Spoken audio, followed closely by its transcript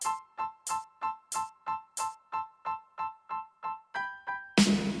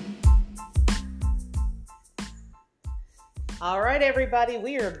All right, everybody,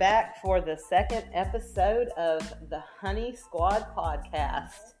 we are back for the second episode of the Honey Squad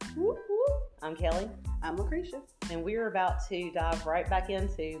podcast. Whoop, whoop. I'm Kelly. I'm Lucretia. And we're about to dive right back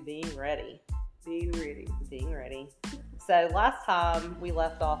into being ready. Being ready. Being ready. So last time we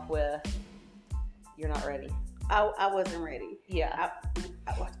left off with, you're not ready. I wasn't ready. Yeah.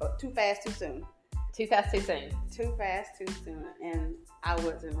 I was too fast, too soon. Too fast, too soon. Too fast, too soon. And I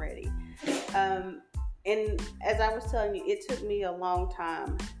wasn't ready. And as I was telling you, it took me a long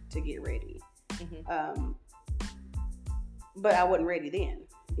time to get ready. Mm-hmm. But I wasn't ready then.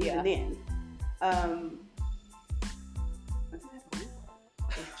 Even then.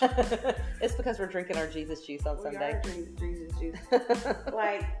 It's because we're drinking our Jesus juice on Sunday. We are drinking Jesus juice.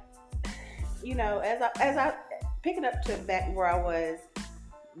 Like, you know, as I picking up to back where I was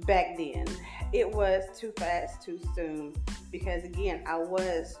back then, it was too fast, too soon. Because again, I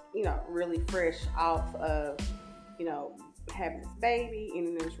was, really fresh off of, having this baby and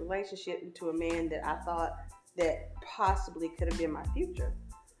in this relationship into a man that I thought that possibly could have been my future.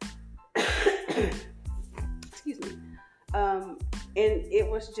 Excuse me. And it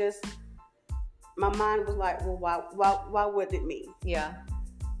was just, my mind was like, well, why wouldn't it me? Yeah.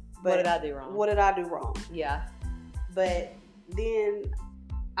 But what did I do wrong? What did I do wrong? Yeah. But then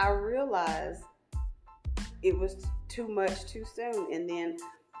I realized it was too much too soon. And then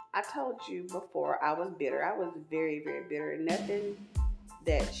I told you before, I was bitter. I was very, very bitter. Nothing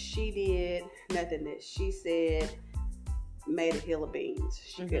that she did, nothing that she said made a hill of beans.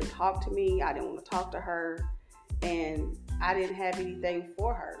 She couldn't talk to me. I didn't want to talk to her. And I didn't have anything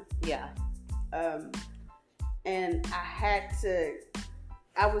for her. Yeah. And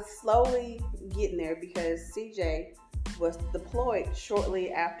I was slowly getting there because CJ was deployed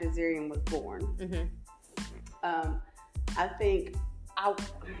shortly after Zarian was born. Mm-hmm. I think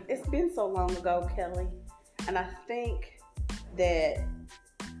it's been so long ago, Kelly, and I think that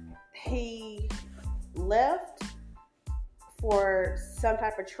he left for some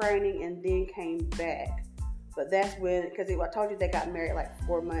type of training and then came back. But that's when, because I told you they got married like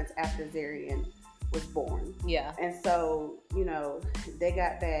 4 months after Zarian was born. Yeah. And so, they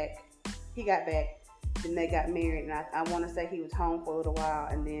got back, he got back, then they got married, and I want to say he was home for a little while,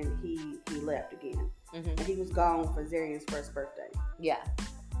 and then he left again. Mm-hmm. And he was gone for Zarian's first birthday. Yeah.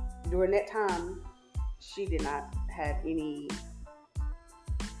 During that time, she did not have any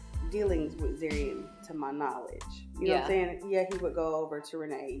dealings with Zarian to my knowledge. You know what I'm saying? Yeah, he would go over to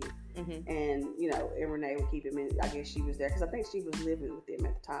Renee, and, and Renee would keep him in. I guess she was there, because I think she was living with him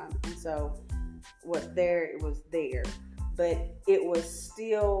at the time. And so, what's there, it was there. But it was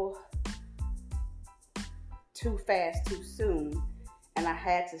still too fast, too soon, and I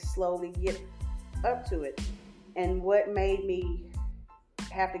had to slowly get up to it. And what made me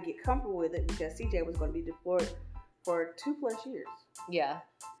have to get comfortable with it, because CJ was going to be deployed for 2+ years. Yeah.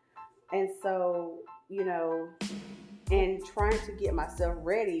 And so, and trying to get myself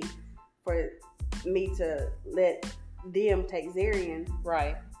ready for me to let them take Zarian,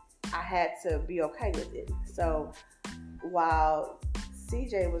 right, I had to be okay with it. So while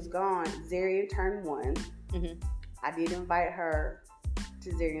CJ was gone, Zarian turned 1. Mm-hmm. I did invite her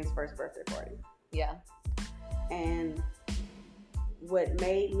to Zarian's first birthday party. Yeah. And what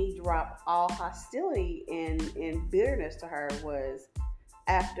made me drop all hostility and bitterness to her was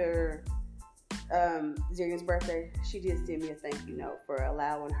after Zarian's birthday, she did send me a thank you note for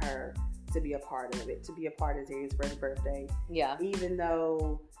allowing her to be a part of it, to be a part of Zarian's first birthday. Yeah. Even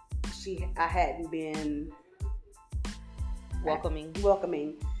though I hadn't been welcoming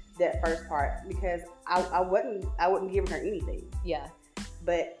that first part, because I wasn't giving her anything. Yeah.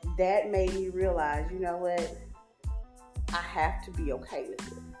 But that made me realize, you know what? I have to be okay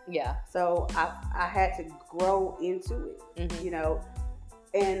with it. Yeah. So I had to grow into it,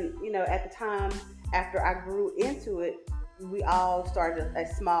 And, at the time, after I grew into it, we all started a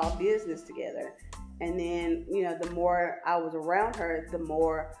small business together. And then, the more I was around her, the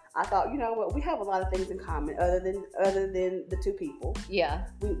more I thought, you know what, we have a lot of things in common other than the two people. Yeah.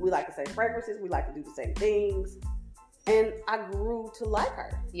 We like the same fragrances. We like to do the same things. And I grew to like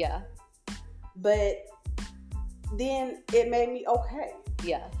her. Yeah. But then it made me okay.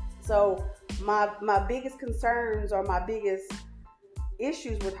 Yeah. So my biggest concerns or my biggest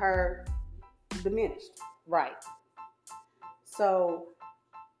issues with her diminished. Right. So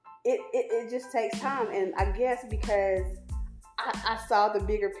it just takes time. And I guess because I saw the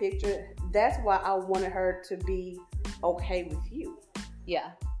bigger picture, that's why I wanted her to be okay with you.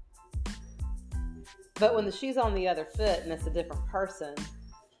 Yeah. But when the shoe's on the other foot and it's a different person,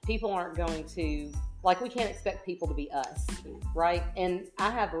 people aren't going to, we can't expect people to be us, right? And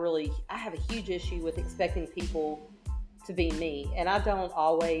I have a huge issue with expecting people to be me. And I don't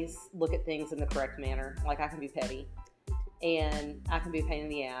always look at things in the correct manner. Like, I can be petty and I can be a pain in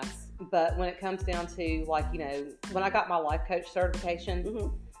the ass. But when it comes down to, like, you know, when I got my life coach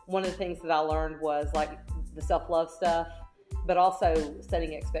certification, one of the things that I learned was, like, the self-love stuff, but also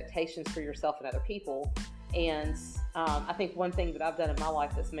setting expectations for yourself and other people. And I think one thing that I've done in my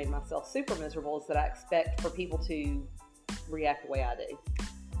life that's made myself super miserable is that I expect for people to react the way I do,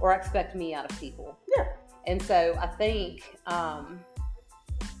 or I expect me out of people. Yeah. And so I think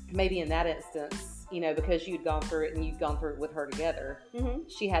maybe in that instance, you know, because you'd gone through it and you'd gone through it with her together,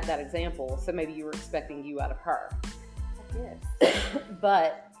 she had that example. So maybe you were expecting you out of her. Yes.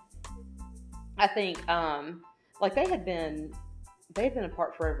 But I think, like, they had been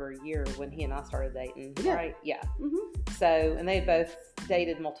apart for over a year when he and I started dating, right? Yeah. So, and they both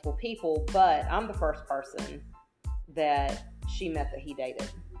dated multiple people, but I'm the first person that she met that he dated,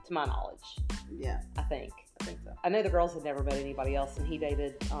 to my knowledge. Yeah. I think so. I know the girls had never met anybody else, and he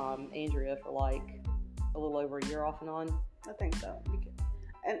dated Andrea for like a little over a year off and on. I think so.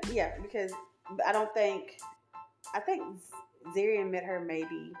 Because I think Zarian met her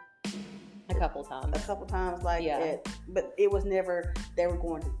maybe a couple times, like but it was never they were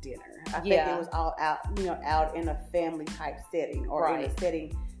going to dinner. I think it was all out, you know, out in a family type setting, or in a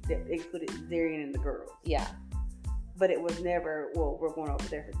setting that included Zarian and the girls. Yeah. But it was never, well, we're going over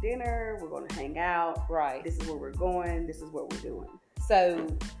there for dinner, we're going to hang out. Right. This is where we're going, this is what we're doing. So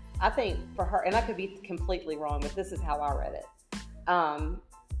I think for her, and I could be completely wrong, but this is how I read it.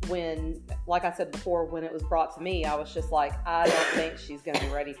 When, like I said before, when it was brought to me, I was just like, I don't think she's going to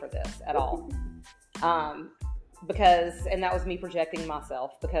be ready for this at all. Because, and that was me projecting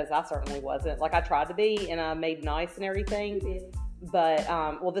myself, because I certainly wasn't. Like, I tried to be, and I made nice and everything. But,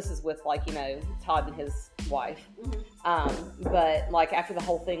 well, this is with, like, you know, Todd and his wife. But, like, after the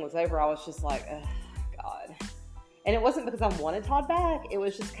whole thing was over, I was just like, oh, God. And it wasn't because I wanted Todd back. It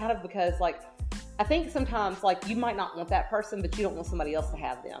was just kind of because, like, I think sometimes, like, you might not want that person, but you don't want somebody else to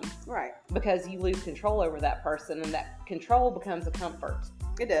have them. Right. Because you lose control over that person, and that control becomes a comfort.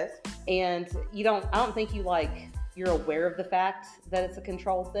 It does. And I don't think you're aware of the fact that it's a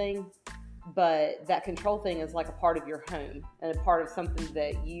control thing, but that control thing is like a part of your home, and a part of something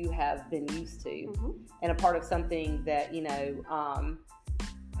that you have been used to, and a part of something that, you know,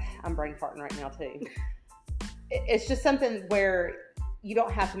 I'm brain farting right now too. It's just something where you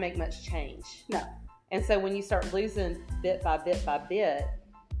don't have to make much change. No. And so when you start losing bit by bit by bit,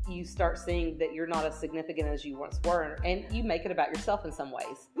 you start seeing that you're not as significant as you once were, and you make it about yourself in some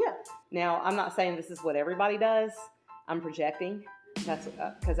ways. Yeah. Now, I'm not saying this is what everybody does. I'm projecting. That's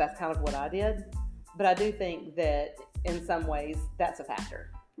because that's kind of what I did. But I do think that in some ways that's a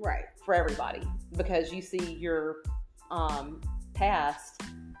factor. Right. For everybody, because you see your past,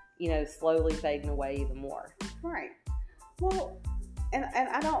 you know, slowly fading away even more. Right. Well, and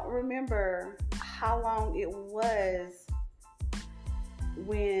I don't remember how long it was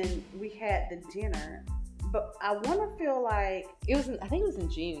when we had the dinner, but I want to feel like it was. I think it was in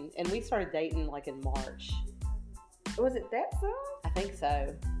June, and we started dating like in March. Was it that soon? I think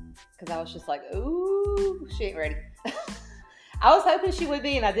so, because I was just like, ooh, she ain't ready. I was hoping she would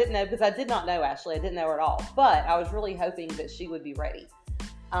be, and I didn't know, because I did not know Ashley. I didn't know her at all, but I was really hoping that she would be ready,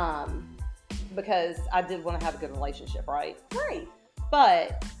 because I did want to have a good relationship, right? Right.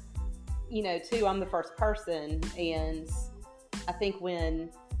 But, you know, too, I'm the first person, and I think when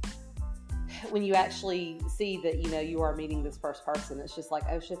you actually see that, you know, you are meeting this first person, it's just like,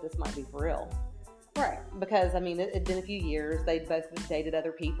 oh shit, this might be for real. Right. Because, I mean, it'd been a few years. They'd both dated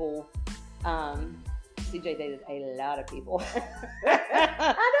other people. CJ dated a lot of people.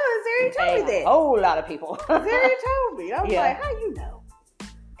 I know, Zari told me that. A whole lot of people. Zari told me. I was like, how you know?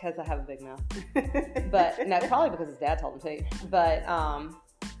 Because I have a big mouth. But, no, probably because his dad told him to. But, I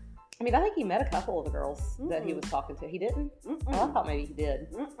mean, I think he met a couple of the girls that he was talking to. He didn't? Oh, I thought maybe he did.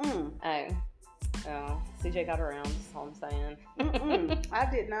 Oh, CJ got around, that's all I'm saying. I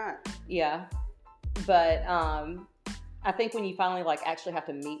did not. Yeah. But I think when you finally, like, actually have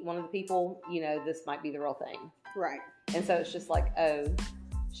to meet one of the people, you know, this might be the real thing. Right. And so it's just like, oh,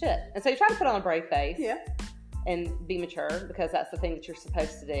 shit. And so you try to put on a brave face. Yeah. And be mature, because that's the thing that you're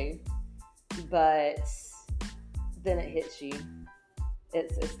supposed to do. But then it hits you.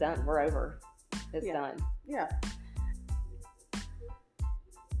 It's done. We're over. It's done. Yeah.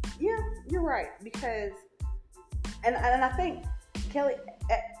 Yeah, you're right. Because, and I think, Kelly,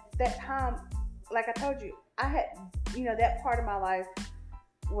 at that time, like I told you, I had, you know, that part of my life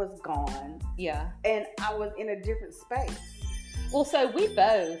was gone. Yeah. And I was in a different space. Well, so we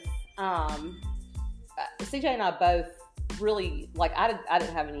both, CJ and I both really, like, I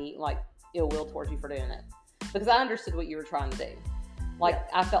didn't have any, like, ill will towards you for doing it. because I understood what you were trying to do. Like,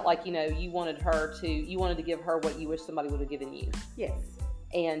 I felt like, you wanted to give her what you wish somebody would have given you. Yes.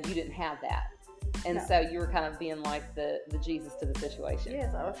 And you didn't have that. And so you were kind of being like the Jesus to the situation.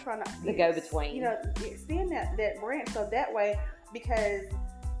 Yes, I was trying to. The go-between. Extend that branch so that way, because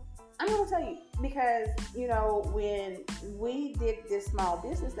I'm going to tell you, because, when we did this small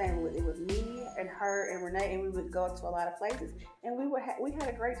business thing, it was me and her and Renee, and we would go to a lot of places, and we had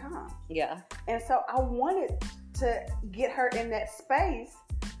a great time. Yeah. And so I wanted to get her in that space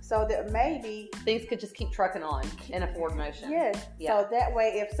so that maybe things could just keep trucking on in a forward motion. Yes. Yeah. So that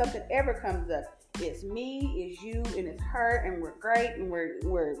way, if something ever comes up, it's me, it's you, and it's her, and we're great, and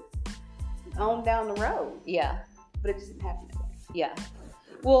we're on down the road. Yeah. But it just didn't happen that way. Yeah.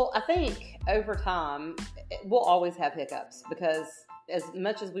 Well, I think over time, we'll always have hiccups, because as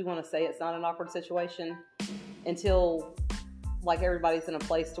much as we want to say it's not an awkward situation, until like everybody's in a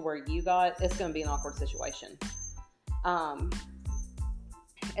place to where it's going to be an awkward situation.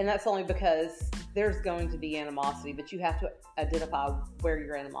 And that's only because there's going to be animosity, but you have to identify where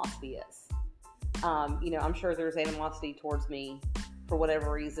your animosity is. I'm sure there's animosity towards me for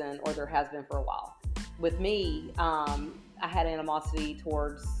whatever reason, or there has been for a while. With me, I had animosity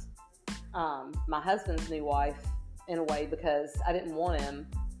towards my husband's new wife in a way, because I didn't want him,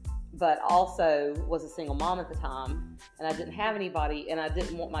 but also was a single mom at the time, and I didn't have anybody, and I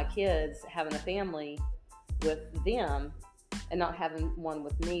didn't want my kids having a family with them and not having one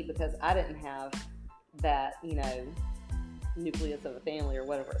with me, because I didn't have that, nucleus of a family, or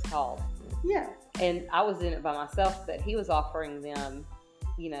whatever it's called. Yeah. And I was in it by myself, that he was offering them,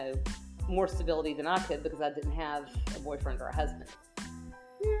 more stability than I could, because I didn't have a boyfriend or a husband.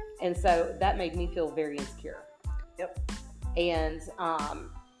 Yeah. And so that made me feel very insecure. Yep. And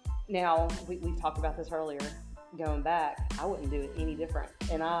now we talked about this earlier. Going back, I wouldn't do it any different.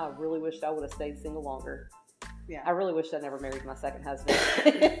 And I really wished I would have stayed single longer. Yeah. I really wish I never married my second husband.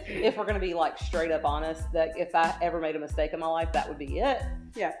 If we're going to be like straight up honest, that if I ever made a mistake in my life, that would be it.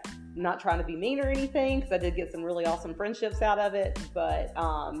 Yeah. Not trying to be mean or anything, because I did get some really awesome friendships out of it. But,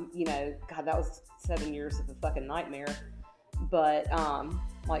 God, that was 7 years of a fucking nightmare. But,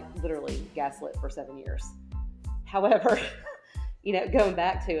 like, literally gaslit for 7 years. However, going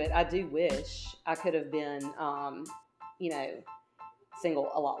back to it, I do wish I could have been,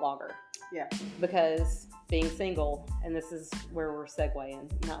 single a lot longer. Yeah. Because being single, and this is where we're segueing,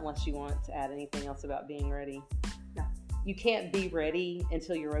 not unless you want to add anything else about being ready. No. You can't be ready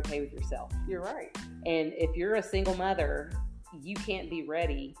until you're okay with yourself. You're right. And if you're a single mother, you can't be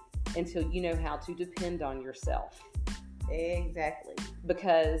ready until you know how to depend on yourself. Exactly.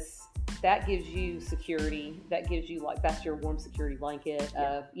 Because that gives you security. That gives you, that's your warm security blanket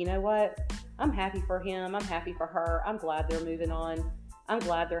of, you know what? I'm happy for him. I'm happy for her. I'm glad they're moving on. I'm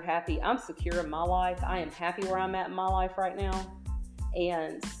glad they're happy. I'm secure in my life. I am happy where I'm at in my life right now.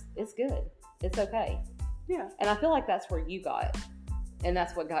 And it's good. It's okay. Yeah. And I feel like that's where you got. And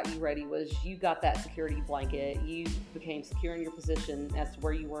that's what got you ready, was you got that security blanket. You became secure in your position as to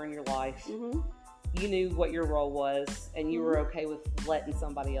where you were in your life. Mm-hmm. You knew what your role was, and you were okay with letting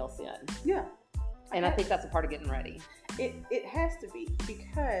somebody else in. Yeah. And I think that's a part of getting ready. It has to be,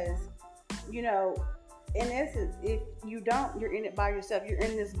 because, in essence, if you don't, you're in it by yourself. You're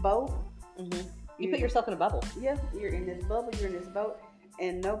in this boat. Mm-hmm. You put yourself in a bubble. Yeah, you're in this bubble. You're in this boat,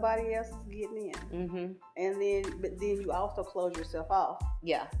 and nobody else is getting in. Mm-hmm. But then you also close yourself off.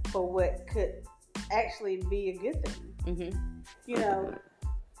 Yeah. For what could actually be a good thing. Mm-hmm.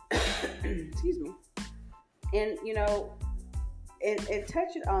 Excuse me. And and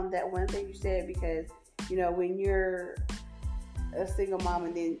touching on that one thing you said, because when you're a single mom,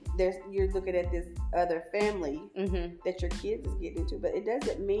 and then you're looking at this other family that your kids is getting into, but it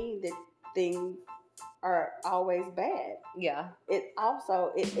doesn't mean that things are always bad. Yeah. It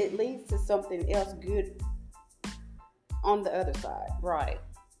also it leads to something else good on the other side. Right.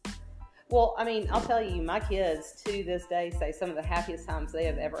 Well, I mean, I'll tell you, my kids to this day say some of the happiest times they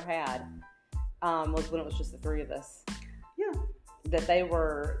have ever had was when it was just the three of us. Yeah. That they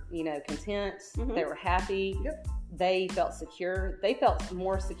were, content. Mm-hmm. They were happy. Yep. They felt secure. They felt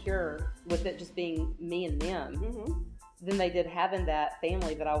more secure with it just being me and them than they did having that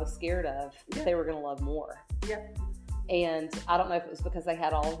family that I was scared of that they were going to love more. Yeah. And I don't know if it was because they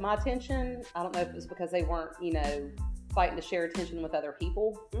had all of my attention. I don't know if it was because they weren't, fighting to share attention with other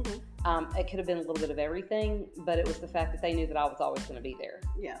people. It could have been a little bit of everything, but it was the fact that they knew that I was always going to be there.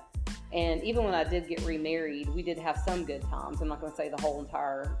 Yeah. And even when I did get remarried, we did have some good times. I'm not going to say the whole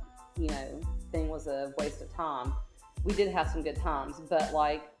entire, thing was a waste of time. We did have some good times, but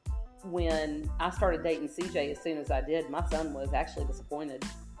when I started dating CJ as soon as I did, my son was actually disappointed.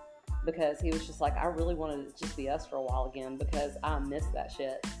 because he was just like, I really wanted it to just be us for a while again because I miss that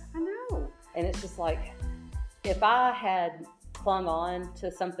shit. I know. And it's just like, if I had clung on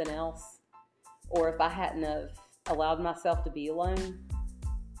to something else, or if I hadn't have allowed myself to be alone,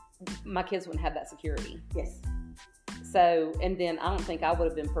 my kids wouldn't have that security. Yes. So, and then I don't think I would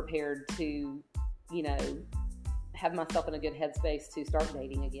have been prepared to, you know, have myself in a good headspace to start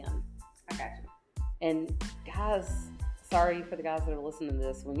dating again. I got you. And guys, sorry for the guys that are listening to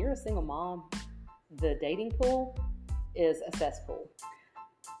this. When you're a single mom, the dating pool is a cesspool.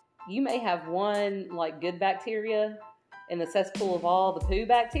 You may have one like good bacteria in the cesspool of all the poo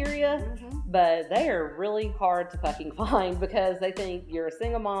bacteria, but they are really hard to fucking find because they think you're a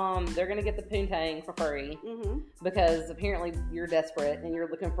single mom. They're going to get the poontang for free because apparently you're desperate and you're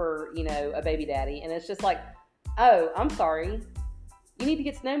looking for, you know, a baby daddy. And it's just like, oh, I'm sorry. You need to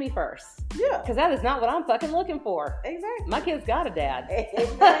get to know me first. Yeah. Because that is not what I'm fucking looking for. Exactly. My kid's got a dad.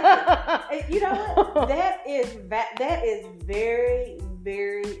 Exactly. You know what? That is very,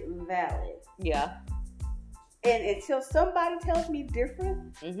 very valid. Yeah. And until somebody tells me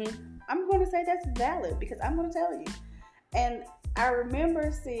different, I'm going to say that's valid because I'm going to tell you. And I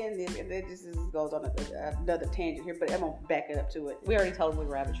remember seeing this, and it just goes on another tangent here, but I'm going to back it up to it. We already told them we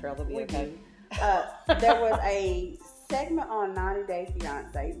were rabbit trail. They'll be okay. There was a segment on 90 Day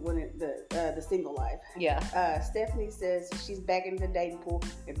Fiance when the single life. Yeah. Stephanie says she's back in the dating pool,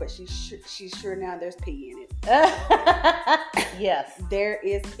 but she's sure now there's pee in it. Yes. There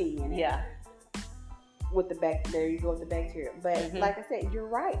is pee in it. Yeah. With there you go with the bacteria. But like I said, you're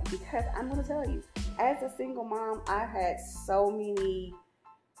right, because I'm going to tell you, as a single mom, I had so many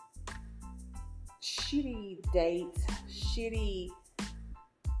shitty dates, shitty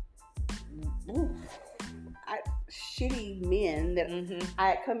men that I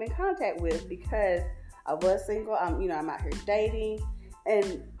had come in contact with because I was single. I'm out here dating,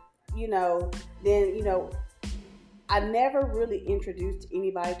 and then I never really introduced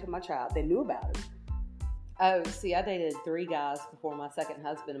anybody to my child. They knew about it. Oh, see, I dated 3 guys before my second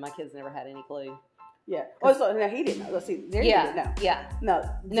husband, and my kids never had any clue. Yeah. Oh, so now he didn't know. Let's see. There didn't know. Yeah. No,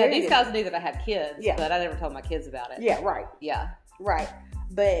 these guys knew that I had kids, but I never told my kids about it. Yeah, right. Yeah. Right.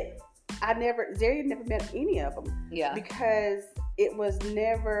 But Zarian never met any of them. Yeah. Because it was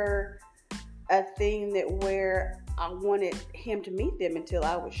never a thing where I wanted him to meet them until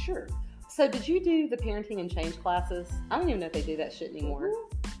I was sure. So did you do the parenting and change classes? I don't even know if they do that shit anymore.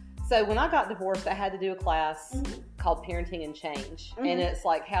 So when I got divorced, I had to do a class called Parenting and Change. And it's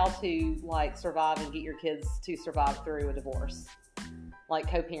like how to like survive and get your kids to survive through a divorce. Like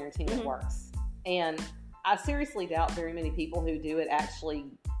co-parenting, it works. And I seriously doubt very many people who do it actually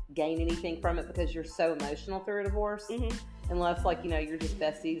gain anything from it because you're so emotional through a divorce. Unless like, you're just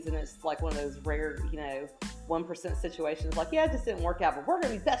besties and it's like one of those rare, 1% situations like, yeah, it just didn't work out, but we're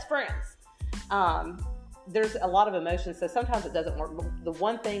going to be best friends. There's a lot of emotion, so sometimes it doesn't work. The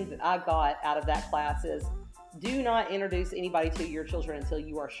one thing that I got out of that class is do not introduce anybody to your children until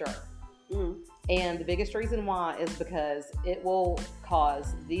you are sure. And the biggest reason why is because it will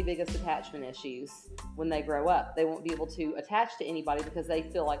cause the biggest attachment issues when they grow up. They won't be able to attach to anybody because they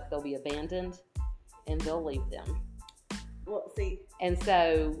feel like they'll be abandoned and they'll leave them. Well, see. And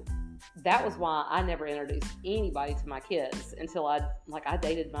so that was why I never introduced anybody to my kids until I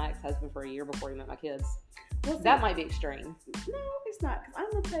dated my ex-husband for a year before he met my kids. Well, that might be extreme. No, it's not. Because I'm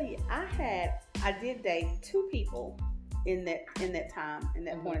gonna tell you, I did date 2 people in that point in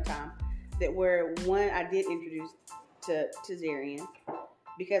time, that were one I did introduce to Zarian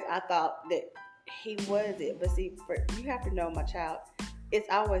because I thought that he was it. But see, you have to know my child. It's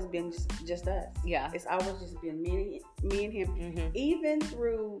always been just us. Yeah. It's always just been me and him. Even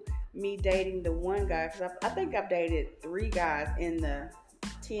through me dating the one guy, because I think I've dated 3 guys in the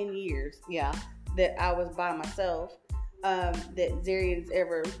 10 years. Yeah. That I was by myself, that Zarian's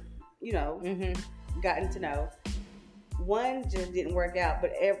ever, gotten to know. One just didn't work out,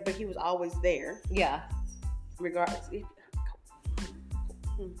 but he was always there. Yeah. Regardless.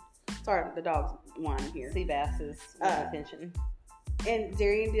 Sorry, the dog's whining here. Sea bass is attention. And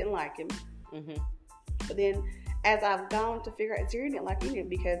Zarian didn't like him. But then, as I've gone to figure out, Zarian didn't like him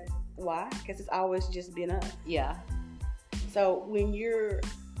because why? Because it's always just been us. Yeah. So when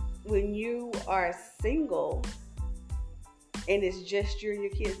you are single and it's just you and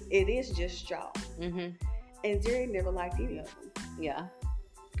your kids, it is just y'all. And Jerry never liked any of them. Yeah.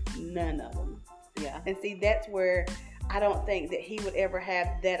 None of them. Yeah. And see, that's where I don't think that he would ever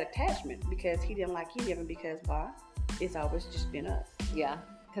have that attachment because he didn't like any of them because why? It's always just been us. Yeah.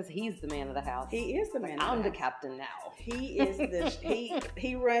 Because he's the man of the house. He is the man of the house. I'm the captain now. He is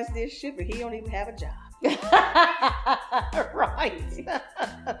he runs this ship and he don't even have a job. Right.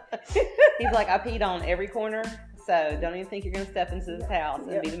 He's like, I peed on every corner, so don't even think you're going to step into this house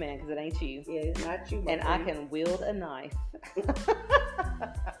and be the man, because it ain't you. Yeah, it's not you. And I can wield a knife.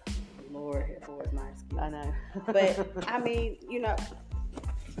 Lord, that boy's nice. I know. But, I mean,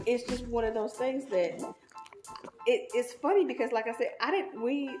 it's just one of those things that it's funny because, like I said,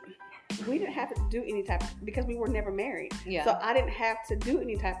 we didn't have to do any type because we were never married. Yeah. So I didn't have to do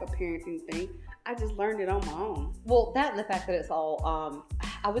any type of parenting thing. I just learned it on my own. Well, that and the fact that it's all,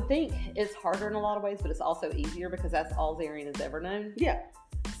 I would think it's harder in a lot of ways, but it's also easier because that's all Zarian has ever known. Yeah.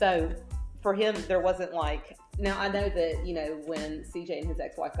 So for him, there wasn't like, now I know that, when CJ and his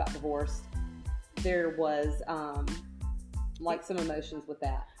ex-wife got divorced, there was like some emotions with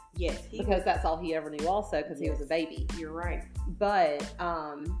that. Yes. Because that's all he ever knew also, because he was a baby. You're right. But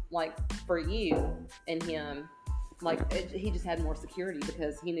like for you and him, like he just had more security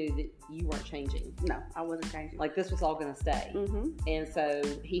because he knew that you weren't changing. No, I wasn't changing. Like this was all going to stay. Mm-hmm. And so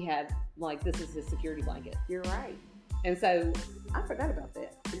he had, like, this is his security blanket. You're right. And so I forgot about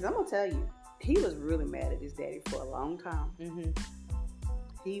that, because I'm going to tell you, he was really mad at his daddy for a long time. Mm-hmm.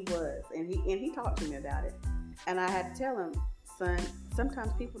 He was. And he talked to me about it. And I had to tell him, son,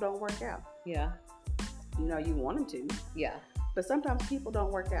 sometimes people don't work out. Yeah. You want them to. Yeah. But sometimes people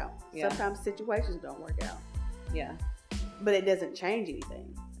don't work out. Yeah. Sometimes situations don't work out. Yeah. But it doesn't change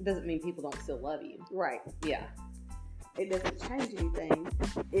anything. It doesn't mean people don't still love you. Right. Yeah. It doesn't change anything.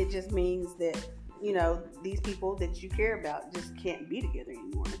 It just means that, these people that you care about just can't be together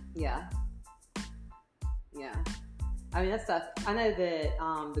anymore. Yeah. Yeah. I mean, that's tough. I know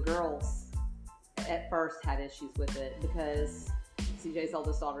that the girls at first had issues with it because CJ's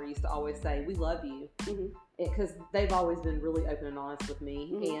oldest daughter used to always say, "We love you," because they've always been really open and honest with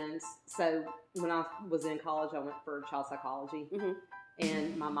me. Mm-hmm. And so when I was in college, I went for child psychology, Mm-hmm.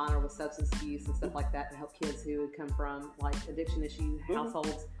 and my minor was substance abuse and stuff like that to help kids who had come from like addiction issue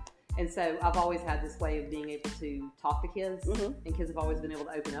households. And so I've always had this way of being able to talk to kids, and kids have always been able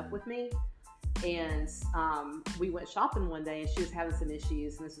to open up with me. And we went shopping one day, and she was having some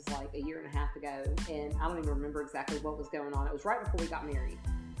issues, and this was like a year and a half ago, and I don't even remember exactly what was going on. It was right before we got married,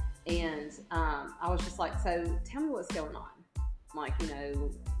 and I was just like, so tell me what's going on. Like,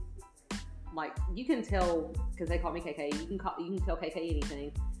 like you can tell, because they call me KK, you can tell KK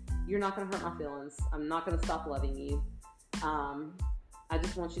anything. You're not going to hurt my feelings. I'm not going to stop loving you. I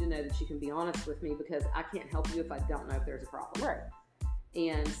just want you to know that you can be honest with me, because I can't help you if I don't know if there's a problem. Right.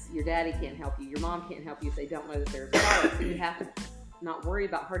 And your daddy can't help you. Your mom can't help you if they don't know that there's a problem. So you have to not worry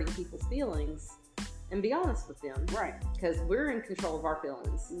about hurting people's feelings and be honest with them. Right. Because we're in control of our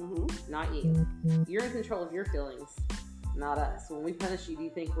feelings, not you. You're in control of your feelings, not us. When we punish you, do you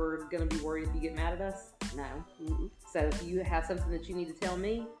think we're going to be worried if you get mad at us? No. So if you have something that you need to tell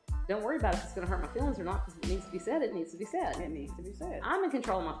me, don't worry about if it's going to hurt my feelings or not, because if it needs to be said, it needs to be said. It needs to be said. I'm in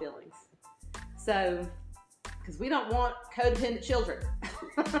control of my feelings. So, because we don't want codependent children.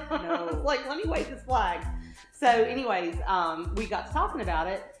 No. Like, let me wave this flag. So anyways, we got to talking about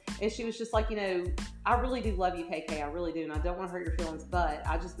it, and she was just like, I really do love you, KK. I really do, and I don't want to hurt your feelings, but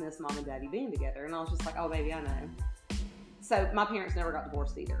I just miss mom and daddy being together. And I was just like, oh, baby, I know. So my parents never got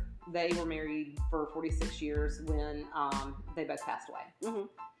divorced either. They were married for 46 years when they both passed away.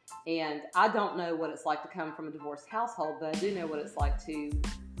 And I don't know what it's like to come from a divorced household, but I do know what it's like to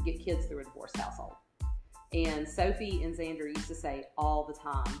get kids through a divorced household. And Sophie and Xander used to say all the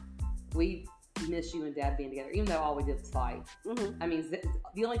time, we miss you and Dad being together, even though all we did was fight. I mean,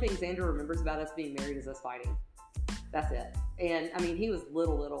 the only thing Xander remembers about us being married is us fighting. That's it. And I mean, he was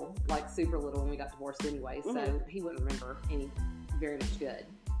little, like super little when we got divorced anyway, so he wouldn't remember any very much good.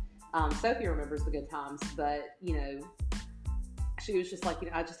 Sophie remembers the good times, but, she was just like,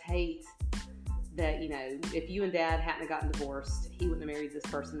 I just hate that, if you and Dad hadn't gotten divorced, he wouldn't have married this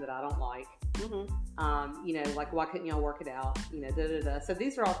person that I don't like. Like, why couldn't y'all work it out? So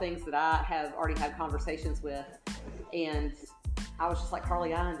these are all things that I have already had conversations with, and I was just like,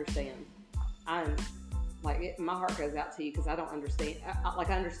 Carly, I understand. I'm like, my heart goes out to you, because I don't understand. I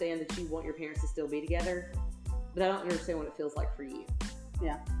understand that you want your parents to still be together, but I don't understand what it feels like for you.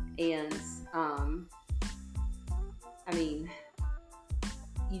 Yeah. And I mean,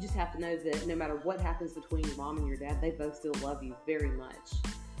 you just have to know that no matter what happens between your mom and your dad, they both still love you very much.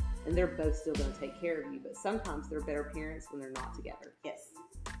 And they're both still going to take care of you. But sometimes they're better parents when they're not together. Yes.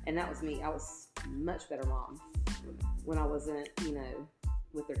 And that was me. I was a much better mom when I wasn't,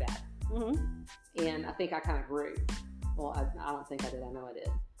 with their dad. And I think I kind of grew. Well, I don't think I did. I know I did.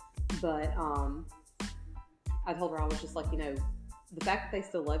 But I told her, I was just like, the fact that they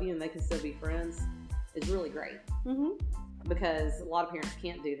still love you and they can still be friends is really great. Because a lot of parents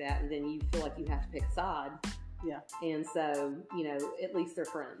can't do that, and then you feel like you have to pick a side. Yeah. And so, at least they're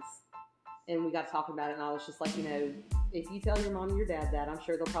friends. And we got to talking about it, and I was just like, if you tell your mom and your dad that, I'm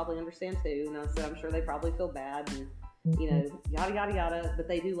sure they'll probably understand too. And I said, I'm sure they probably feel bad, and yada yada yada, but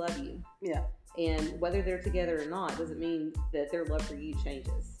they do love you. Yeah. And whether they're together or not doesn't mean that their love for you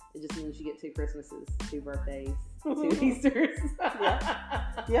changes. It just means you get 2 Christmases, 2 birthdays, 2 Easters.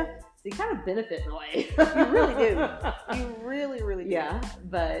 Yeah. So you kind of benefit in a way. You really do. You really, really do. Yeah.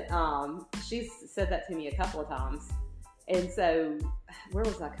 But she's said that to me a couple of times. And so, where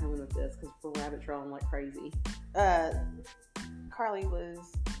was I coming with this? Because we're rabbit trailing like crazy. Carly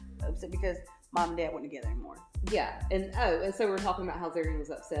was upset because mom and dad weren't together anymore. Yeah. And so we're talking about how Zarian was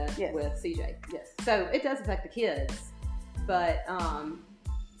upset with CJ. Yes. So it does affect the kids. But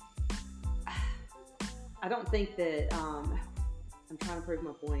I don't think that I'm trying to prove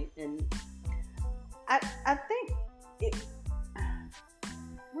my point, and I think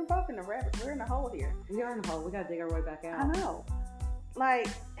we're both in the rabbit. We're in a hole here. We are in a hole. We got to dig our way back out. I know. Like,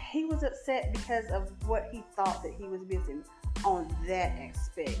 he was upset because of what he thought that he was missing on that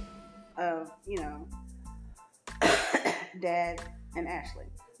aspect of, Dad and Ashley.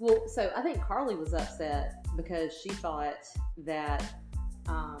 Well, so I think Carly was upset because she thought that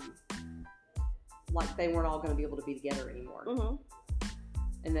like they weren't all going to be able to be together anymore. Mm-hmm.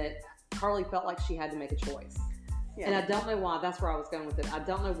 And that Carly felt like she had to make a choice. Yeah. And I don't know why. That's where I was going with it. I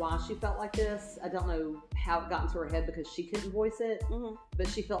don't know why she felt like this. I don't know how it got into her head because she couldn't voice it. Mm-hmm. But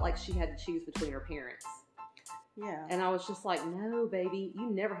she felt like she had to choose between her parents. Yeah. And I was just like, no, baby. You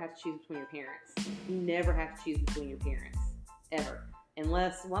never have to choose between your parents. You never have to choose between your parents. Ever.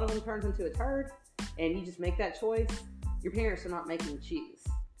 Unless one of them turns into a turd and you just make that choice, your parents are not making you choose.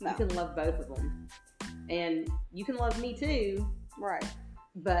 No. You can love both of them. And you can love me too. Right.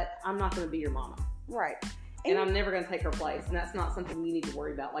 But I'm not going to be your mama. Right. And I'm never going to take her place. And that's not something you need to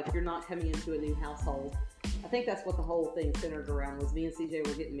worry about. Like, you're not coming into a new household. I think that's what the whole thing centered around was me and CJ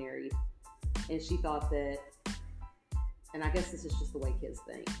were getting married. And she thought that, and I guess this is just the way kids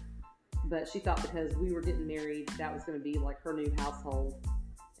think, but she thought because we were getting married, that was going to be like her new household.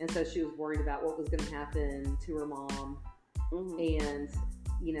 And so she was worried about what was going to happen to her mom. Mm-hmm. And,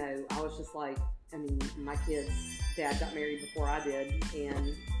 I was just like, my kid's dad got married before I did,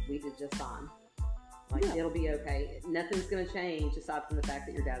 and we did just fine. Like, It'll be okay. Nothing's going to change aside from the fact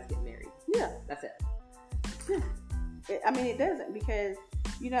that your dad's getting married. Yeah. That's it. Yeah. It doesn't because,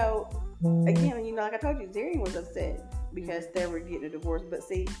 again, like I told you, Zarian was upset because they were getting a divorce. But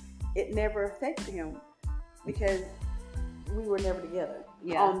see, it never affected him because we were never together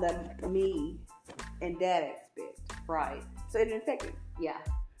on the me and dad aspect. Right. So it didn't affect him. Yeah.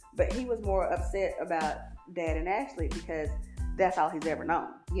 But he was more upset about Dad and Ashley because that's all he's ever known.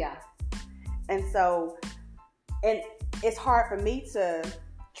 Yeah. And so, and it's hard for me to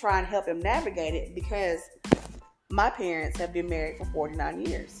try and help him navigate it because my parents have been married for 49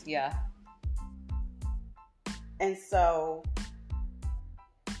 years. Yeah. And so,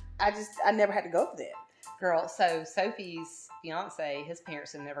 I never had to go through that. Girl, so Sophie's fiance, his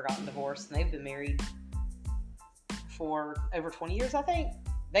parents have never gotten divorced, and they've been married for over 20 years, I think.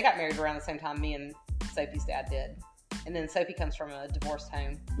 They got married around the same time me and Sophie's dad did. And then Sophie comes from a divorced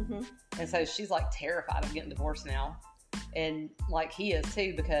home. Mm-hmm. And so she's like terrified of getting divorced now. And like he is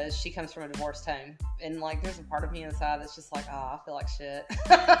too, because she comes from a divorced home. And like there's a part of me inside that's just like, oh, I feel like shit.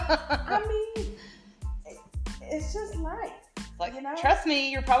 It's just life. Like, trust me,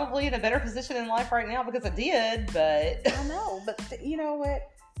 you're probably in a better position in life right now because I did, but... I know, but you know what?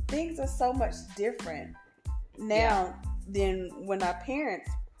 Things are so much different now than when our parents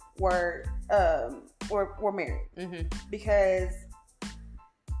were married. Mm-hmm. Because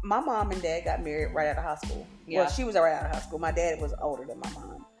my mom and dad got married right out of high school. Yeah. Well, she was right out of high school. My dad was older than my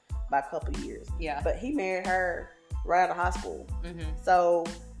mom by a couple of years. Yeah. But he married her right out of high school. Mm-hmm. So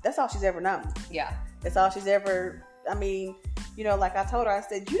that's all she's ever known. Yeah. That's all she's ever... like I told her, I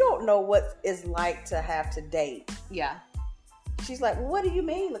said, you don't know what it's like to have to date. Yeah. She's like, well, what do you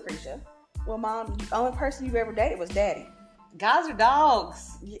mean, Lucretia? Well, Mom, the only person you ever dated was Daddy. Guys are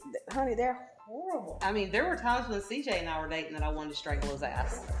dogs. Yeah, honey, they're horrible. There were times when CJ and I were dating that I wanted to strangle his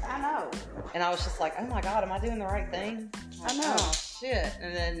ass. I know. And I was just like, oh my God, am I doing the right thing? I know. Oh, shit.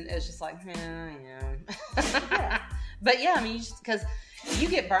 And then it was just like, yeah. Yeah. But yeah, because you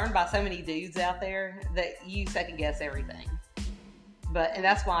get burned by so many dudes out there that you second guess everything. And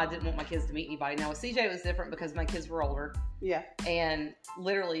that's why I didn't want my kids to meet anybody. Now with CJ it was different because my kids were older. Yeah. And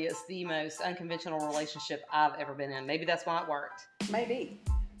literally it's the most unconventional relationship I've ever been in. Maybe that's why it worked. Maybe.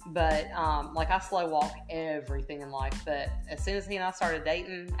 But I slow walk everything in life. But as soon as he and I started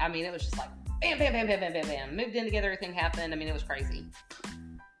dating, it was just like bam, bam, bam, bam, bam, bam, bam. Moved in together, everything happened. It was crazy.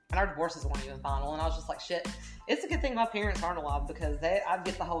 And our divorces weren't even final. And I was just like, shit. It's a good thing my parents aren't alive because I'd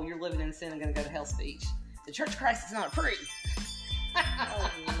get the whole "you're living in sin and going to go to hell" speech. The Church of Christ is not approved.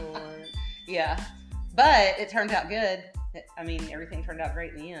 Oh, Lord. Yeah. But it turned out good. I mean, everything turned out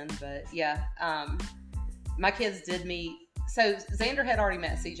great in the end. But yeah, my kids did meet. So Xander had already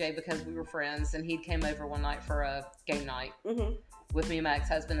met CJ because we were friends, and he came over one night for a game night with me and my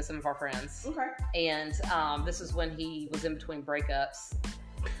ex-husband and some of our friends. Okay. And this was when he was in between breakups.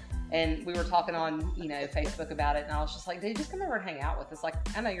 And we were talking on, Facebook about it. And I was just like, dude, just come over and hang out with us. Like,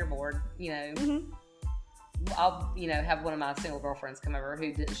 I know you're bored, I'll, have one of my single girlfriends come over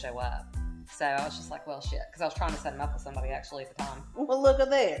who didn't show up. So I was just like, well, shit. Because I was trying to set him up with somebody actually at the time. Well, look at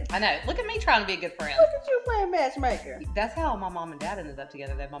there. I know. Look at me trying to be a good friend. Look at you playing matchmaker. That's how my mom and dad ended up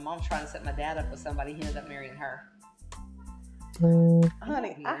together, though. My mom's trying to set my dad up with somebody. He ended up marrying her.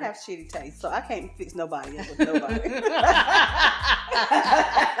 Honey, I have shitty taste, so I can't fix nobody up with nobody.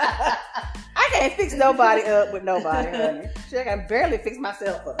 I can't fix nobody up with nobody, honey. Shit, I can barely fix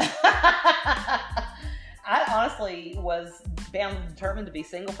myself up. I honestly was bound and determined to be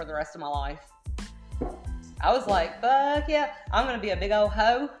single for the rest of my life. I was like, fuck yeah, I'm going to be a big old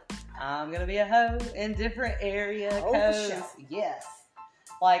hoe. I'm going to be a hoe in different area codes. Sure. Yes.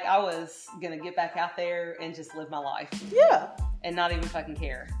 Like, I was going to get back out there and just live my life. Yeah. And not even fucking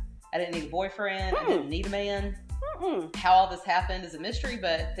care. I didn't need a boyfriend. I didn't need a man. Mm-mm. How all this happened is a mystery,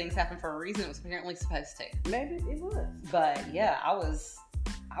 but things happen for a reason. It was apparently supposed to. Maybe it was. But yeah, I was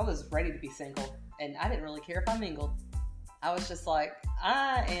ready to be single, and I didn't really care if I mingled. I was just like,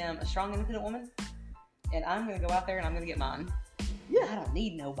 I am a strong, independent woman, and I'm going to go out there and I'm going to get mine. Yeah. I don't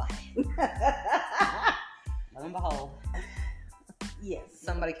need nobody. Lo and behold. Yes.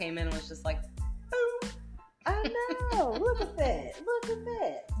 Somebody came in and was just like, I know. Look at that. Look at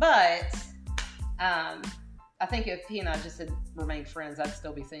that. but I think if he and I just had remained friends, I'd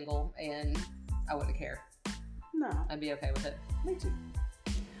still be single, and I wouldn't care. No. I'd be okay with it. Me too.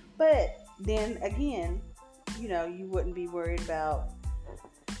 But then again, you wouldn't be worried about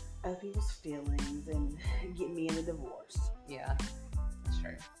other people's feelings and getting me in a divorce. Yeah, that's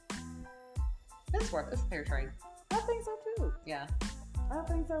true. It's worth it. It's a fair trade. I think so too. Yeah, I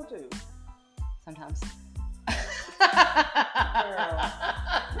think so too. sometimes.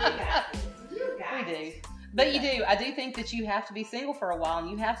 We do. But you do. I do think that you have to be single for a while, and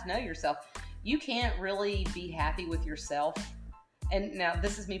you have to know yourself. You can't really be happy with yourself. And now,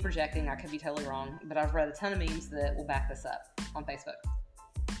 this is me projecting. I could be totally wrong, but I've read a ton of memes that will back this up on Facebook.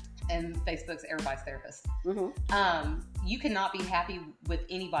 And Facebook's everybody's therapist. Mm-hmm. You cannot be happy with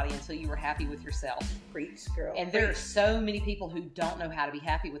anybody until you are happy with yourself. Preach, girl. And there are so many people who don't know how to be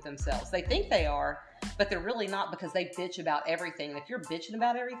happy with themselves. They think they are, but they're really not, because they bitch about everything. And if you're bitching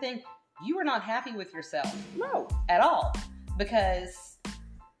about everything, you are not happy with yourself. No. At all. Because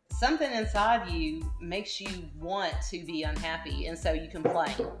something inside you makes you want to be unhappy, and so you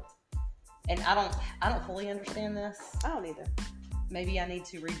complain. And I don't fully understand this. I don't either. Maybe I need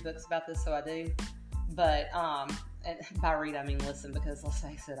to read books about this, so I do. But and by read I mean listen, because let's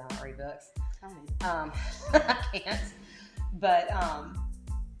face it, I don't read books. I don't either. I can't. But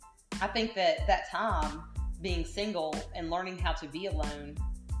I think that time being single and learning how to be alone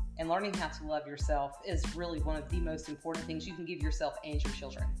and learning how to love yourself is really one of the most important things you can give yourself and your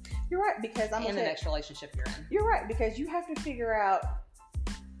children. You're right, because and the next relationship you're in. You're right, because you have to figure out,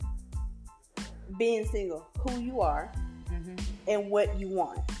 being single, who you are, and what you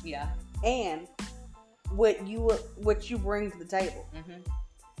want. Yeah. And what you bring to the table.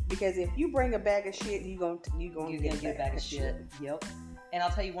 Because if you bring a bag of shit, you're gonna get a bag of shit. Yep. And I'll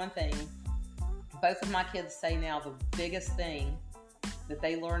tell you one thing. Both of my kids say now the biggest thing that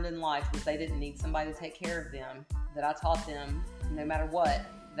they learned in life was they didn't need somebody to take care of them. That I taught them, no matter what,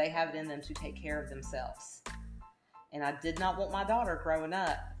 they have it in them to take care of themselves. And I did not want my daughter growing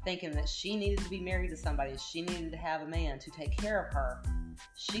up thinking that she needed to be married to somebody, she needed to have a man to take care of her.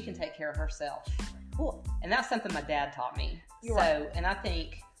 She can take care of herself. Well, and that's something my dad taught me. You're right. And I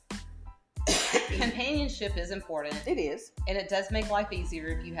think companionship is important. It is. And it does make life easier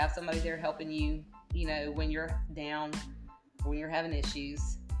if you have somebody there helping you, when you're down, when you're having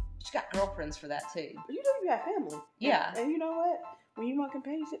issues. But you got girlfriends for that too. But you know you got family. Yeah. And you know what? When you want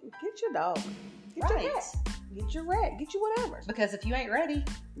companionship, get your dog. Get right. your cat. Get your rat. Get you whatever. Because if you ain't ready,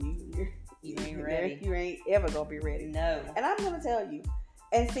 you ain't ready. You ain't ever gonna be ready. No. And I'm gonna tell you.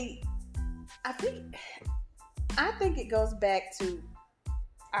 And see, I think it goes back to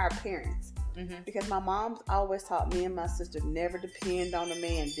our parents. Because my mom's always taught me and my sister, never depend on a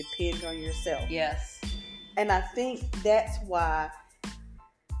man, depend on yourself. Yes. And I think that's why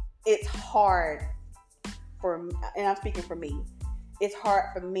it's hard and I'm speaking for me, it's hard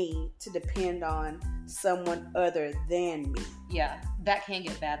for me to depend on someone other than me. Yeah, that can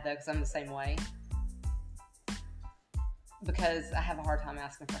get bad though, because I'm the same way. Because I have a hard time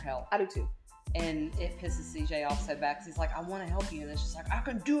asking for help. I do too. And it pisses CJ off so bad because he's like, I want to help you. And it's just like, I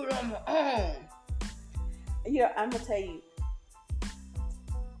can do it on my own. You know, I'm going to tell you,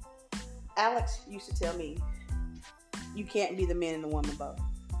 Alex used to tell me, you can't be the man and the woman both.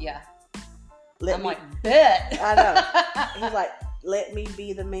 Yeah. I'm like, bet. I know. He's like, let me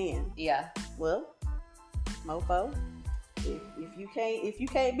be the man. Yeah. Well, mofo, if you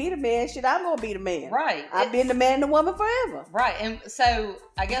can't be the man, shit, I'm gonna be the man. Right. I've been the man and the woman forever. Right. And so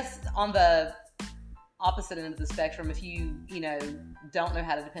I guess on the opposite end of the spectrum, if you don't know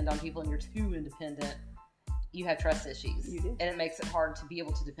how to depend on people and you're too independent, you have trust issues. You do. And it makes it hard to be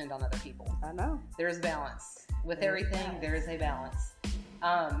able to depend on other people. I know. There is a balance. With everything, there is a balance.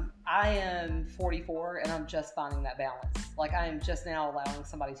 I am 44 and I'm just finding that balance. Like, I am just now allowing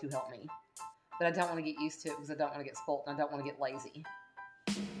somebody to help me. But I don't want to get used to it because I don't want to get spoiled and I don't want to get lazy.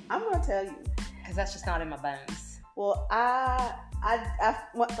 I'm going to tell you. Because that's just not in my bones. Well, I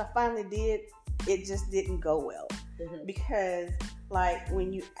once I finally did, it just didn't go well. Mm-hmm. Because, like,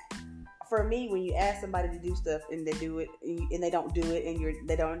 when you ask somebody to do stuff and they do it and they don't do it and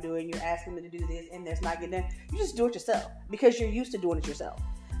they don't do it and you're asking them to do this and there's not getting done, you just do it yourself because you're used to doing it yourself.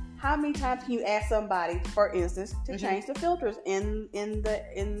 How many times can you ask somebody, for instance, to change the filters in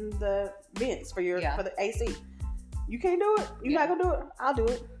the vents for the AC? You can't do it. You're not gonna do it. I'll do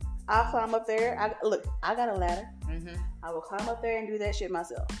it. I'll climb up there. I got a ladder. Mm-hmm. I will climb up there and do that shit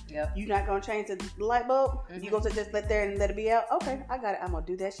myself. Yep. You're not gonna change the light bulb. Mm-hmm. You gonna just let there and let it be out. Okay, I got it. I'm gonna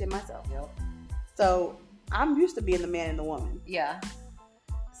do that shit myself. Yep. So I'm used to being the man and the woman. Yeah.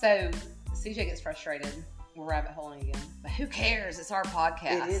 So CJ gets frustrated. We're rabbit holing again. But who cares? It's our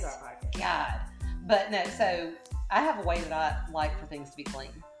podcast. It is our podcast. God. But no, so I have a way that I like for things to be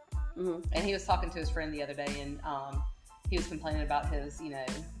clean. Mm-hmm. And he was talking to his friend the other day, and he was complaining about his,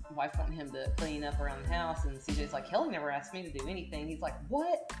 wife wanting him to clean up around the house. And CJ's like, Kelly never asked me to do anything. He's like,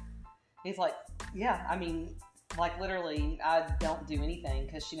 what? He's like, yeah, I mean, like, literally, I don't do anything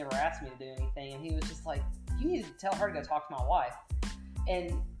because she never asked me to do anything. And he was just like, you need to tell her to go talk to my wife.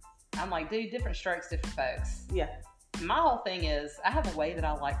 And I'm like, dude, different strokes, different folks. Yeah. My whole thing is, I have a way that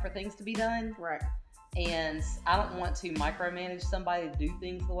I like for things to be done. Right. And I don't want to micromanage somebody to do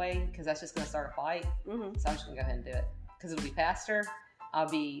things the way, because that's just going to start a fight. Mm-hmm. So I'm just going to go ahead and do it. Because it'll be faster. I'll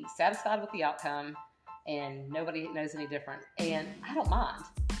be satisfied with the outcome. And nobody knows any different. And I don't mind.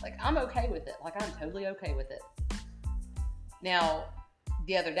 Like, I'm okay with it. Like, I'm totally okay with it. Now,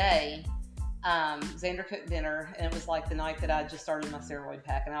 the other day, Xander cooked dinner, and it was like the night that I just started my steroid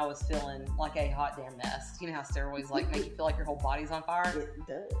pack, and I was feeling like a hot damn mess. You know how steroids like make you feel like your whole body's on fire? It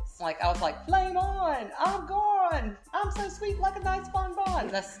does. Like, I was like, flame on! I'm gone! I'm so sweet like a nice bonbon.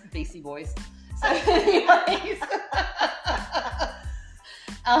 That's Beastie Boys. So, anyways.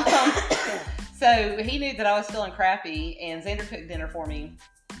 So he knew that I was feeling crappy, and Xander cooked dinner for me.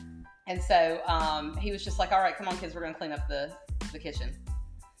 And so he was just like, all right, come on, kids, we're going to clean up the kitchen.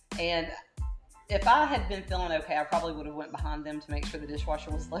 And if I had been feeling okay, I probably would have went behind them to make sure the dishwasher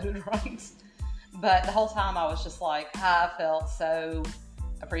was loaded right. But the whole time I was just like, I felt so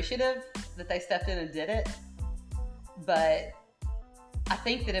appreciative that they stepped in and did it. But I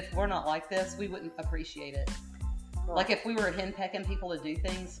think that if we're not like this, we wouldn't appreciate it. Right. Like, if we were henpecking people to do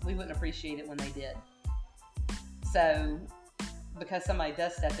things, we wouldn't appreciate it when they did. So, because somebody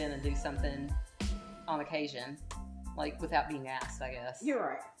does step in and do something on occasion, like without being asked, I guess. You're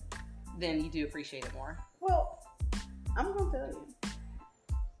right. Then you do appreciate it more. Well, I'm going to tell you.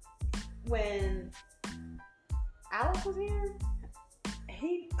 When Alex was here,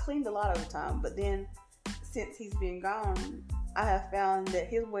 he cleaned a lot of the time. But then, since he's been gone, I have found that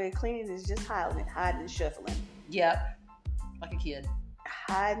his way of cleaning is just hiding and shuffling. Yep. Like a kid.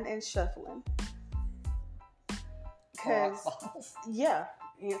 Hiding and shuffling. Clorox bottles. Yeah.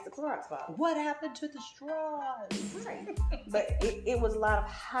 It's the Clorox bottle. What happened to the straws? Right. But it was a lot of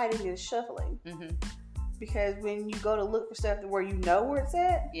hiding and shuffling. Mm-hmm. Because when you go to look for stuff where you know where it's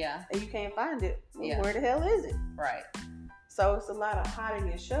at, yeah, and you can't find it, well, where the hell is it? Right. So it's a lot of hiding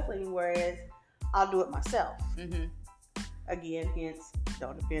and shuffling, whereas I'll do it myself. Mm-hmm. Again, hence,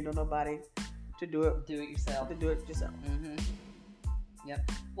 don't depend on nobody to do it. Do it yourself. To do it yourself. Mm-hmm.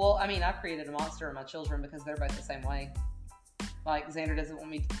 Yep. Well, I mean, I've created a monster of my children because they're both the same way. Like, Xander doesn't want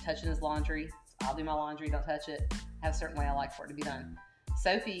me touching his laundry. I'll do my laundry, don't touch it. I have a certain way I like for it to be done.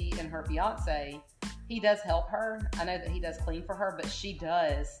 Sophie and her fiance, he does help her. I know that he does clean for her, but she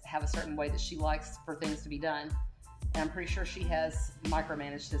does have a certain way that she likes for things to be done. And I'm pretty sure she has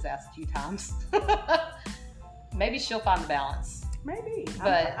micromanaged his ass a few times. Maybe she'll find the balance. Maybe.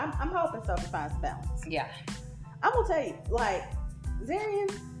 But I'm hoping so to find some balance. Yeah. I'm gonna tell you, like Zarian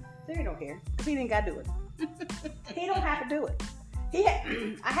don't care because he didn't got to do it. He don't have to do it.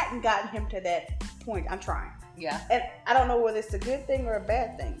 I hadn't gotten him to that point. I'm trying. Yeah. And I don't know whether it's a good thing or a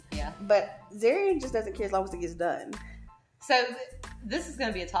bad thing. Yeah. But Zarian just doesn't care as long as it gets done. So this is going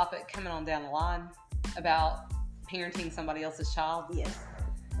to be a topic coming on down the line about parenting somebody else's child. Yes.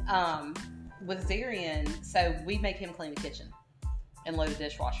 With Zarian, so we make him clean the kitchen and load the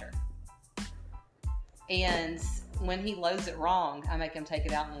dishwasher. And when he loads it wrong, I make him take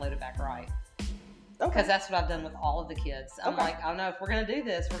it out and load it back right. Because that's what I've done with all of the kids. I'm like, I know if we're going to do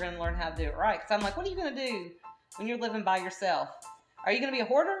this, we're going to learn how to do it right. Because I'm like, what are you going to do when you're living by yourself? Are you going to be a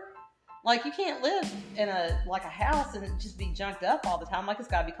hoarder? Like, you can't live in a house and just be junked up all the time. Like, it's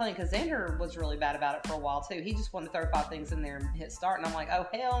got to be clean. Because Xander was really bad about it for a while, too. He just wanted to throw 5 things in there and hit start. And I'm like, oh,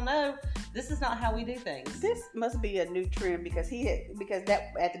 hell no. This is not how we do things. This must be a new trend because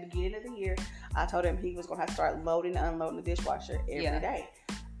that at the beginning of the year, I told him he was going to have to start loading and unloading the dishwasher every day.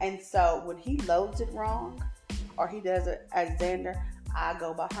 And so when he loads it wrong or he does it as Xander, I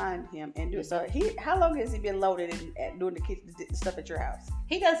go behind him and do it. So how long has he been loaded and doing the stuff at your house?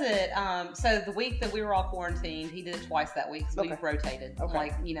 He does it. So the week that we were all quarantined, he did it twice that week because we rotated. Okay.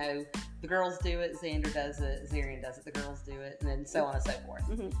 Like, the girls do it, Xander does it, Zarian does it, the girls do it, and then so on and so forth.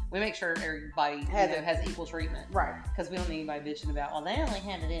 Mm-hmm. We make sure everybody has equal treatment. Right. Because we don't need anybody bitching about, well, they only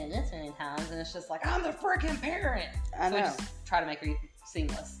had it in this many times, and it's just like, I'm the freaking parent. I know. We just try to make it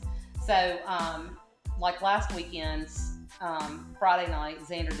seamless. So, like last weekend, Friday night,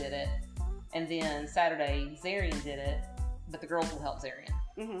 Xander did it, and then Saturday, Zarian did it, but the girls will help Zarian.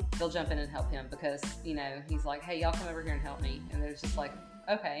 Mm-hmm. They'll jump in and help him because, he's like, hey, y'all come over here and help me. And they're just like,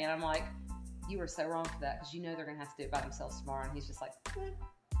 okay. And I'm like, you were so wrong for that because they're going to have to do it by themselves tomorrow. And he's just like,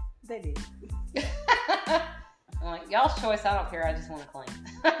 they did. I'm like, y'all's choice. I don't care. I just want to clean.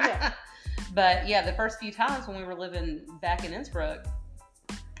 Yeah. But yeah, the first few times when we were living back in Innsbruck,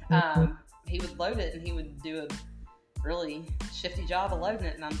 he would load it and he would do a really shifty job of loading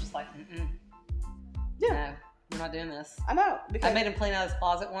it. And I'm just like, no, we're not doing this. I know. I made him clean out his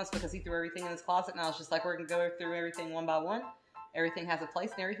closet once because he threw everything in his closet. And I was just like, we're going to go through everything one by one. Everything has a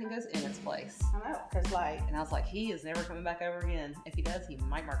place and everything goes in its place. I know, because and I was like, he is never coming back over again. If he does, he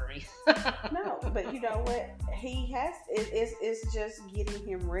might murder me. No, but you know what? He has, it's just getting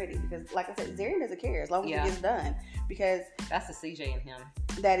him ready because, like I said, Zarian doesn't care as long as it gets done because that's the CJ in him.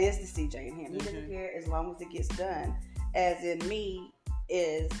 That is the CJ in him. He doesn't care as long as it gets done. As in me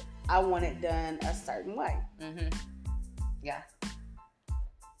is, I want it done a certain way. Mm-hmm. Yeah.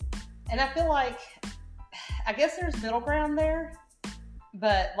 And I feel like, I guess there's middle ground there.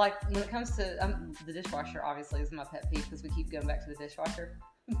 But, like, when it comes to the dishwasher, obviously, is my pet peeve because we keep going back to the dishwasher.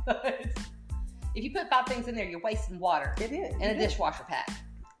 But if you put 5 things in there, you're wasting water. It is. And a dishwasher pack.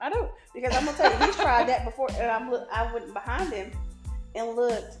 I do. Because I'm going to tell you, he's tried that before. And I went behind him and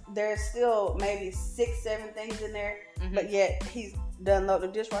looked. There's still maybe 6, 7 things in there. Mm-hmm. But yet, he's done loading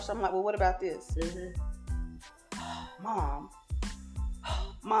the dishwasher. I'm like, well, what about this? Mm-hmm. Mom.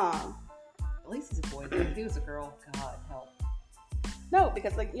 At least he's a boy. If he was a girl, God help. No,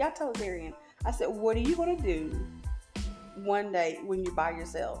 because y'all told Zarian, I said, what are you going to do one day when you're by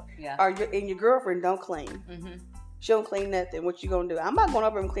yourself? Yeah. And your girlfriend don't clean. Mm-hmm. She don't clean nothing. What you going to do? I'm not going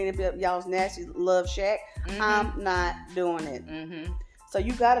over and cleaning up y'all's nasty love shack. Mm-hmm. I'm not doing it. Mm-hmm. So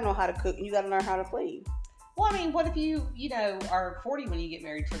you got to know how to cook and you got to learn how to clean. Well, I mean, what if you are 40 when you get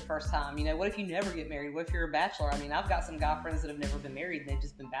married for the first time? What if you never get married? What if you're a bachelor? I mean, I've got some guy friends that have never been married and they've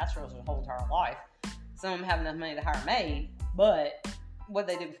just been bachelors their whole entire life. Some of them have enough money to hire a maid, but what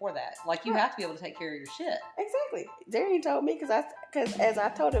they did before that. Like, you have to be able to take care of your shit. Exactly. Darian told me, because as I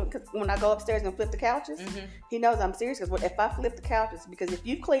told him, because when I go upstairs and flip the couches, he knows I'm serious. Because if I flip the couches, because if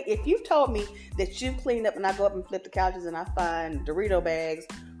you've told me that you've cleaned up and I go up and flip the couches and I find Dorito bags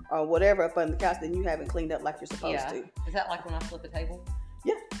or whatever up on the couch, then you haven't cleaned up like you're supposed to. Is that like when I flip a table?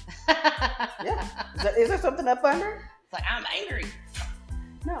 Yeah. Yeah. Is there something up under? It's like, I'm angry.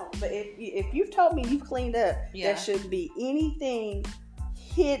 No, but if you've told me you've cleaned up, there shouldn't be anything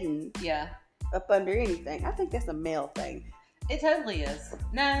hidden up under anything. I think that's a male thing. It totally is.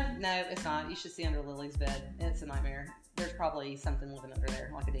 No, it's not. You should see under Lily's bed. It's a nightmare. There's probably something living under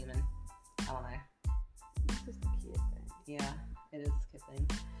there, like a demon. I don't know. It's just a kid thing. Yeah, it is a kid thing.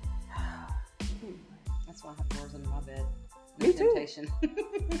 That's why I have doors under my bed. No Me temptation. Too.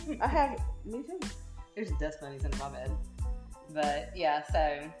 Me too. There's dust bunnies under my bed. But yeah,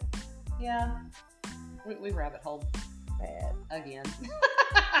 so yeah, we rabbit holed bad again.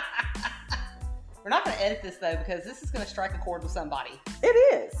 We're not going to edit this though because this is going to strike a chord with somebody. It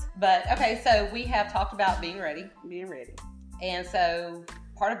is. But okay, so we have talked about being ready. And so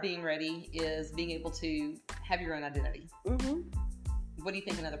part of being ready is being able to have your own identity. Mm-hmm. What do you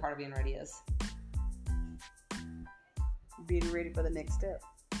think another part of being ready is? Being ready for the next step.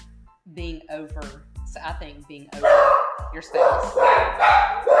 Being over. So I think being over your spouse.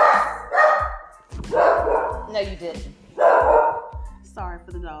 No, you didn't. Sorry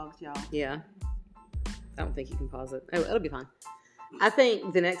for the dogs, y'all. Yeah. I don't think you can pause it. Oh, it'll be fine. I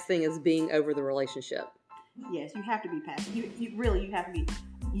think the next thing is being over the relationship. Yes, you have to be past. You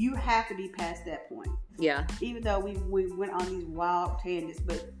have to be past that point. Yeah. Even though we went on these wild tangents,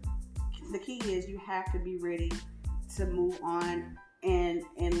 but the key is you have to be ready to move on and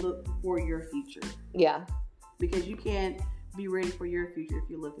look for your future. Yeah. Because you can't be ready for your future if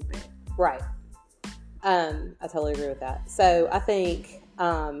you're looking back. Right. I totally agree with that. So I think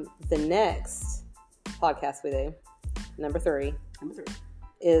the next podcast we do, number three,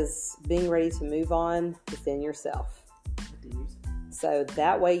 is being ready to move on within yourself. So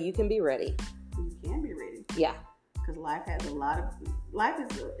that way you can be ready. You can be ready. Yeah. Because life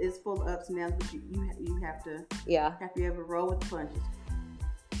is full of ups and downs, but you have to be able to roll with the punches.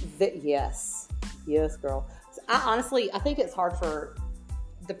 Yes, girl. So I think it's hard for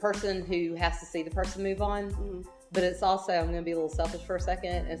the person who has to see the person move on, but it's also, I'm going to be a little selfish for a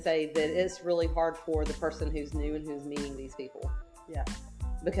second and say that it's really hard for the person who's new and who's meeting these people. Yeah.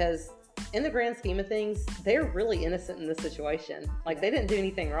 Because in the grand scheme of things, they're really innocent in this situation. Like, they didn't do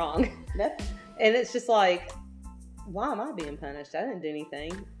anything wrong. Nothing. And it's just like, why am I being punished? I didn't do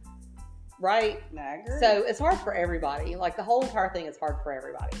anything. Right? I agree. So it's hard for everybody. Like, the whole entire thing is hard for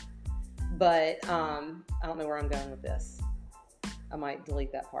everybody. But I don't know where I'm going with this. I might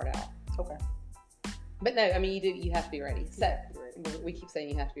delete that part out. Okay. But no, I mean, you have to be ready. So we keep saying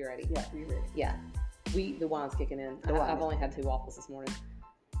you have to be ready. Yeah, be ready. Yeah. The wine's kicking in. I've only had 2 waffles this morning.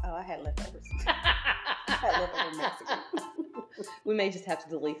 Oh, I had leftovers. I had leftover Mexican. We may just have to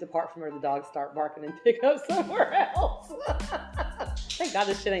delete the part from where the dogs start barking and pick up somewhere else. Thank God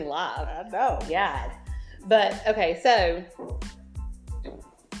this shit ain't live. I know. God. But, okay, so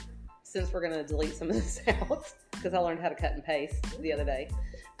since we're going to delete some of this out, because I learned how to cut and paste the other day,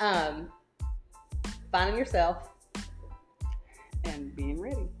 finding yourself. And being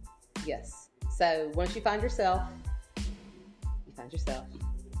ready. Yes. So once you find yourself,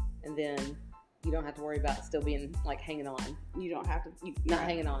 and then you don't have to worry about still being like hanging on. You don't have to.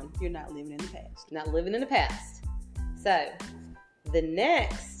 Hanging on. You're not living in the past. Not living in the past. So the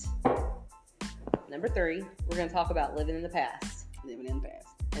next, number 3, we're going to talk about living in the past. Living in the past.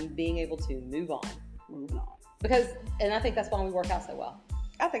 And being able to move on. Moving on. And I think that's why we work out so well.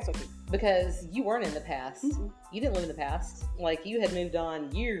 I think so too. Because you weren't in the past. Mm-hmm. You didn't live in the past. Like, you had moved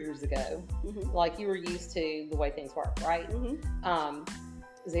on years ago. Mm-hmm. Like, you were used to the way things work, right? Mm-hmm.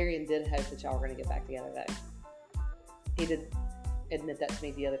 Zarian did hope that y'all were going to get back together, though. He did admit that to me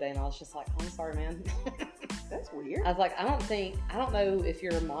the other day, and I was just like, oh, I'm sorry, man. That's weird. I was like, I don't know if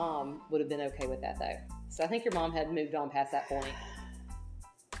your mom would have been okay with that, though. So I think your mom had moved on past that point.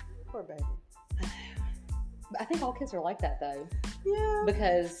 Poor baby. I think all kids are like that, though. Yeah.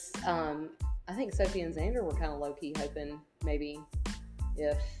 Because I think Sophie and Xander were kind of low-key hoping maybe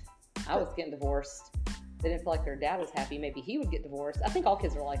if I was getting divorced, they didn't feel like their dad was happy, maybe he would get divorced. I think all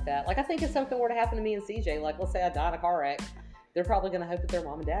kids are like that. Like, I think if something were to happen to me and CJ, like, let's say I died in a car wreck, they're probably going to hope that their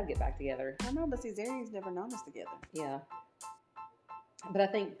mom and dad get back together. I know, but see, Zarian's never known us together. Yeah. But I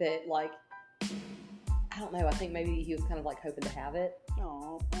think that, like, I don't know, I think maybe he was kind of, like, hoping to have it.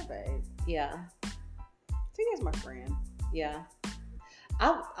 Oh, poor babe. Yeah. CJ's my friend. Yeah.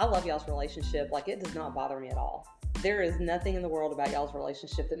 I love y'all's relationship. Like, it does not bother me at all. There is nothing in the world about y'all's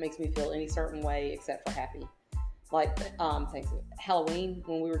relationship that makes me feel any certain way except for happy. Like, thanks. Halloween,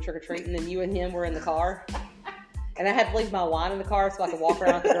 when we were trick-or-treating and you and him were in the car. And I had to leave my wine in the car so I could walk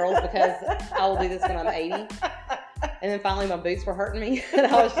around with the girls because I will do this when I'm 80. And then finally my boots were hurting me. And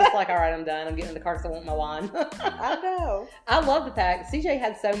I was just like, all right, I'm done. I'm getting in the car because I want my wine. I know. I love the fact CJ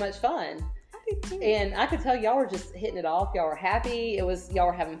had so much fun. And I could tell y'all were just hitting it off. Y'all were happy. Y'all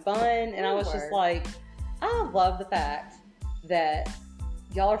were having fun. And I was just like, I love the fact that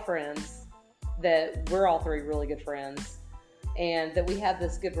y'all are friends, that we're all 3 really good friends, and that we have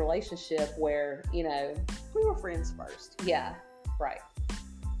this good relationship where, you know, we were friends first. Yeah, right.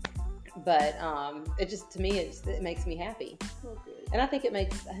 But it just, to me, it makes me happy. Okay. And I think it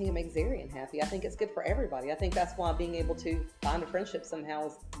makes Zarian happy. I think it's good for everybody. I think that's why being able to find a friendship somehow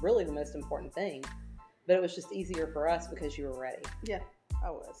is really the most important thing. But it was just easier for us because you were ready. Yeah, I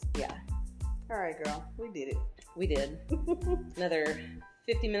was. Yeah. All right, girl. We did it. We did. Another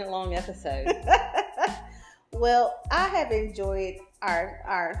 50-minute long episode. Well, I have enjoyed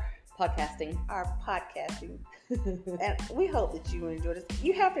our podcasting. And we hope that you enjoy this.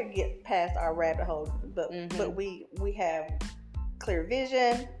 You have to get past our rabbit hole, but we have clear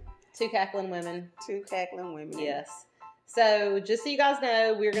vision. 2 cackling women. Yes. So just so you guys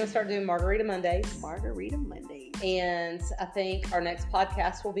know, we're going to start doing Margarita Mondays. And I think our next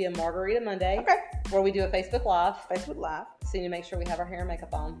podcast will be a Margarita Monday. Okay. Where we do a Facebook Live. So you need to make sure we have our hair and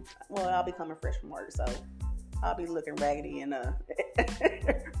makeup on. Well, I'll be coming fresh from work, so I'll be looking raggedy and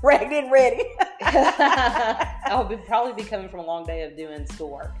raggedy and ready. I'll probably be coming from a long day of doing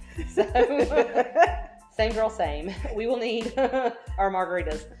schoolwork. So same girl, same. We will need our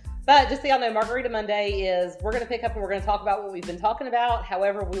margaritas. But just so y'all know, Margarita Monday is we're going to pick up and we're going to talk about what we've been talking about.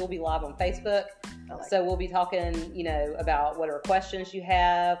 However, we will be live on Facebook. So we'll be talking, about whatever questions you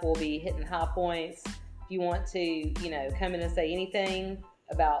have. We'll be hitting high points. If you want to, come in and say anything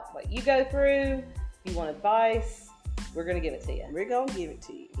about what you go through, if you want advice, we're going to give it to you. We're going to give it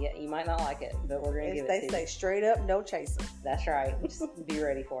to you. Yeah, you might not like it, but we're going to give it to you. They say straight up, no chaser. That's right. Just be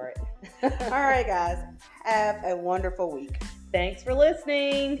ready for it. All right, guys. Have a wonderful week. Thanks for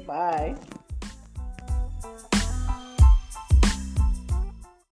listening. Bye.